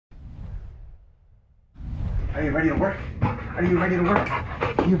Are you ready to work? Are you ready to work?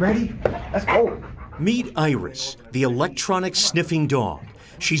 Are you ready? Let's go. Meet Iris, the electronic sniffing dog.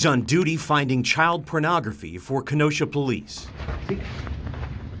 She's on duty finding child pornography for Kenosha Police. See?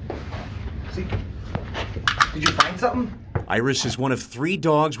 See? Did you find something? Iris is one of 3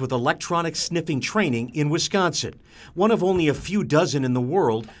 dogs with electronic sniffing training in Wisconsin, one of only a few dozen in the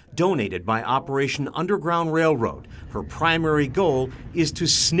world donated by Operation Underground Railroad. Her primary goal is to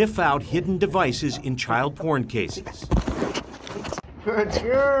sniff out hidden devices in child porn cases. Good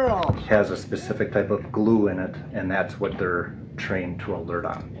girl. It has a specific type of glue in it, and that's what they're trained to alert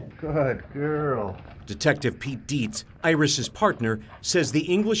on. Good girl. Detective Pete Dietz, Iris's partner, says the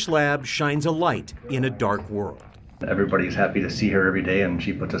English lab shines a light in a dark world. Everybody's happy to see her every day, and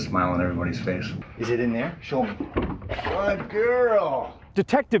she puts a smile on everybody's face. Is it in there? Show me. Good girl.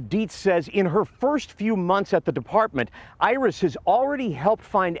 Detective Dietz says in her first few months at the department, Iris has already helped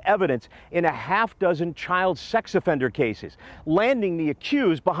find evidence in a half-dozen child sex offender cases, landing the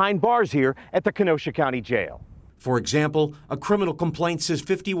accused behind bars here at the Kenosha County Jail. For example, a criminal complaint says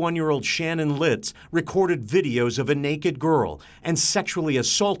 51-year-old Shannon Litz recorded videos of a naked girl and sexually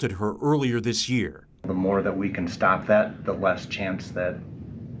assaulted her earlier this year. The more that we can stop that, the less chance that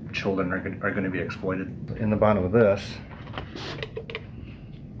children are going to be exploited. In the bottom of this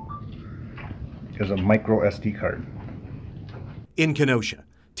is a micro SD card. In Kenosha,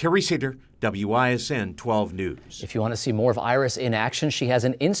 Terry Sitter, WISN 12 News. If you want to see more of Iris in action, she has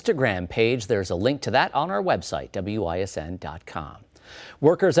an Instagram page. There's a link to that on our website, WISN.com.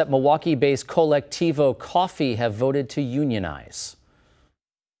 Workers at Milwaukee-based Colectivo Coffee have voted to unionize.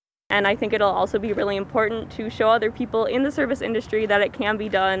 And I think it'll also be really important to show other people in the service industry that it can be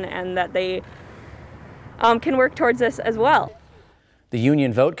done and that they can work towards this as well. The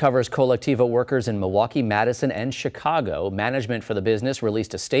union vote covers Colectivo workers in Milwaukee, Madison, and Chicago. Management for the business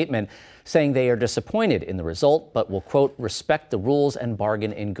released a statement saying they are disappointed in the result, but will, quote, respect the rules and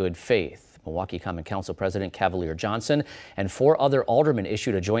bargain in good faith. Milwaukee Common Council President Cavalier Johnson and 4 other aldermen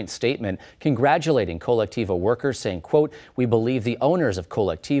issued a joint statement congratulating Colectivo workers, saying, quote, we believe the owners of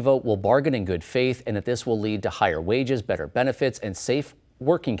Colectivo will bargain in good faith and that this will lead to higher wages, better benefits, and safe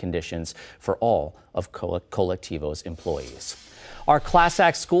working conditions for all of Colectivo's employees. Our Class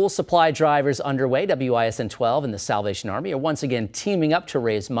Act school supply drive is underway. WISN 12 and the Salvation Army are once again teaming up to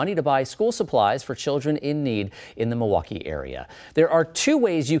raise money to buy school supplies for children in need in the Milwaukee area. There are 2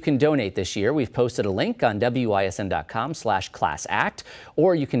 ways you can donate this year. We've posted a link on WISN.com/ClassAct,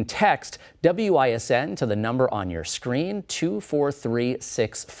 or you can text WISN to the number on your screen,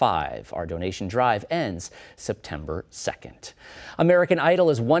 24365. Our donation drive ends September 2nd. American Idol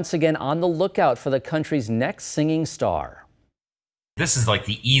is once again on the lookout for the country's next singing star. This is like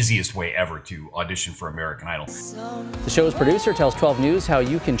the easiest way ever to audition for American Idol. The show's producer tells 12 News how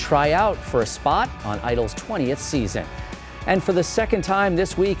you can try out for a spot on Idol's 20th season. And for the second time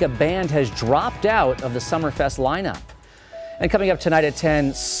this week, a band has dropped out of the Summerfest lineup. And coming up tonight at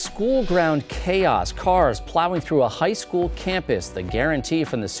 10, school ground chaos, cars plowing through a high school campus, the guarantee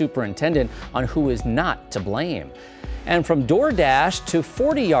from the superintendent on who is not to blame. And from DoorDash to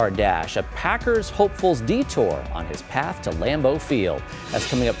 40-yard dash, a Packers hopeful's detour on his path to Lambeau Field. That's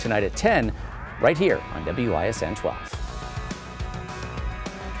coming up tonight at 10, right here on WISN 12.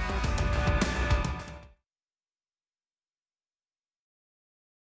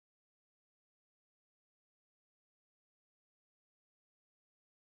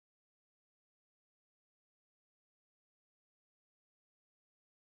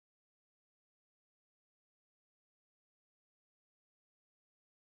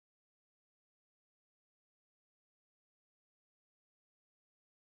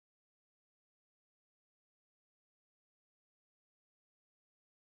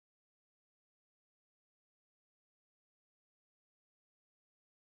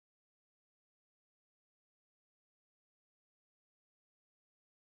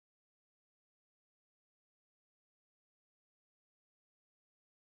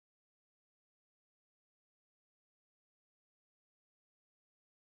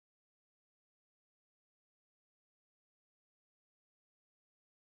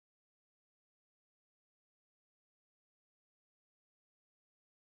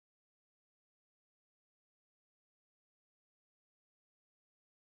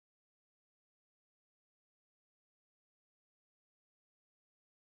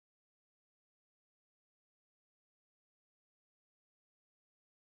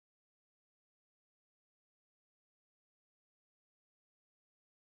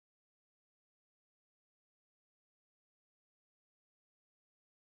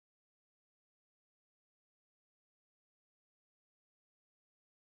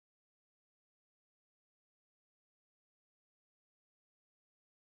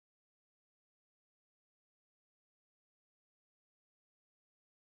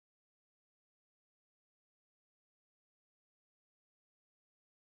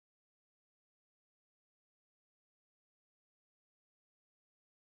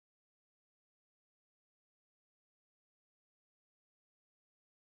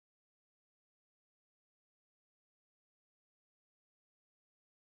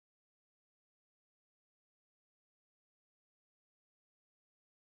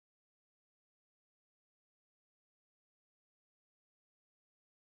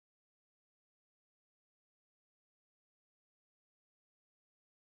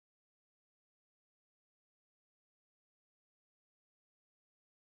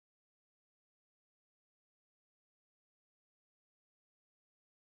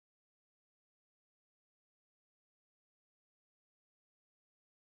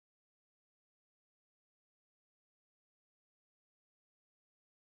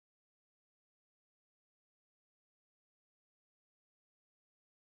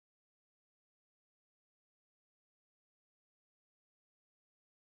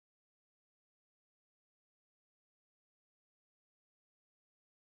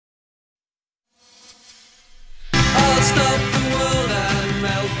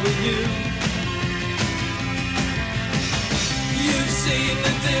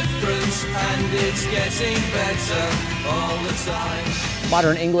 It's getting better all the time.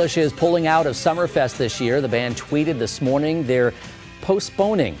 Modern English is pulling out of Summerfest this year. The band tweeted this morning they're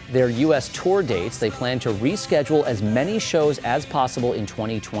postponing their U.S. tour dates. They plan to reschedule as many shows as possible in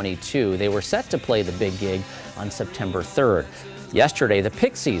 2022. They were set to play the big gig on September 3rd. Yesterday, the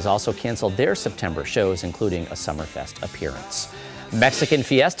Pixies also canceled their September shows, including a Summerfest appearance. Mexican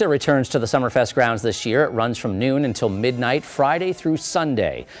Fiesta returns to the Summerfest grounds this year. It runs from noon until midnight, Friday through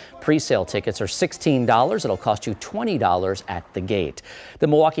Sunday. Pre-sale tickets are $16. It'll cost you $20 at the gate. The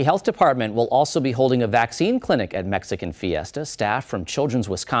Milwaukee Health Department will also be holding a vaccine clinic at Mexican Fiesta. Staff from Children's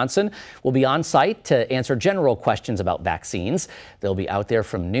Wisconsin will be on site to answer general questions about vaccines. They'll be out there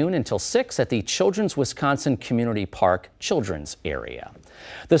from noon until 6 at the Children's Wisconsin Community Park Children's area.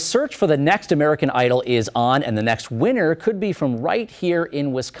 The search for the next American Idol is on, and the next winner could be from right here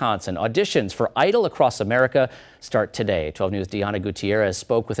in Wisconsin. Auditions for Idol across America start today. 12 News' Deanna Gutierrez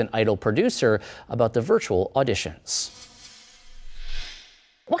spoke with an Idol producer about the virtual auditions.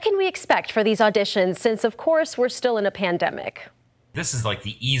 What can we expect for these auditions since, of course, we're still in a pandemic? This is like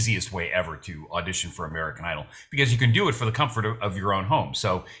the easiest way ever to audition for American Idol because you can do it for the comfort of your own home.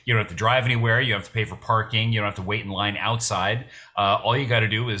 So you don't have to drive anywhere. You don't have to pay for parking. You don't have to wait in line outside. All you got to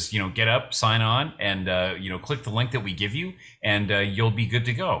do is, get up, sign on, and, click the link that we give you, and you'll be good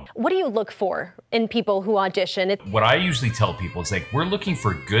to go. What do you look for in people who audition? What I usually tell people is we're looking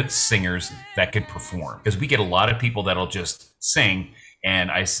for good singers that can perform because we get a lot of people that'll just sing.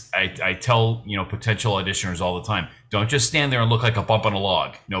 And I tell, potential auditioners all the time, don't just stand there and look like a bump on a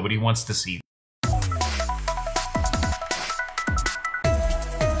log. Nobody wants to see